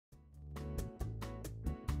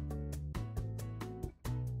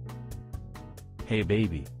Hey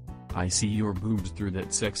baby. I see your boobs through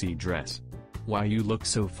that sexy dress. Why you look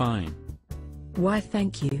so fine. Why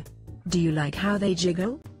thank you. Do you like how they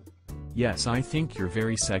jiggle? Yes, I think you're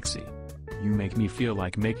very sexy. You make me feel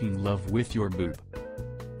like making love with your boob.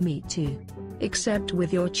 Me too. Except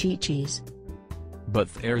with your chi-chis.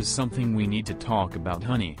 But there's something we need to talk about,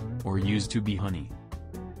 honey, or used to be honey.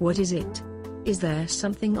 What is it? Is there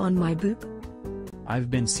something on my boob?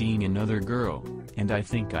 I've been seeing another girl, and I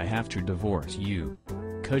think I have to divorce you.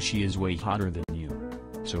 'Cause she is way hotter than you.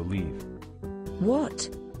 So leave. What?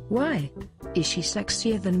 Why? Is she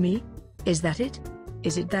sexier than me? Is that it?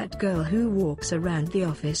 Is it that girl who walks around the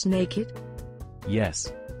office naked?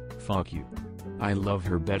 Yes. Fuck you. I love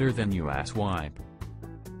her better than you, asswipe.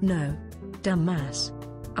 No. Dumbass.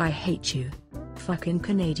 I hate you. Fucking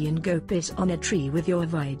Canadian, go piss on a tree with your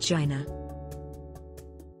vagina.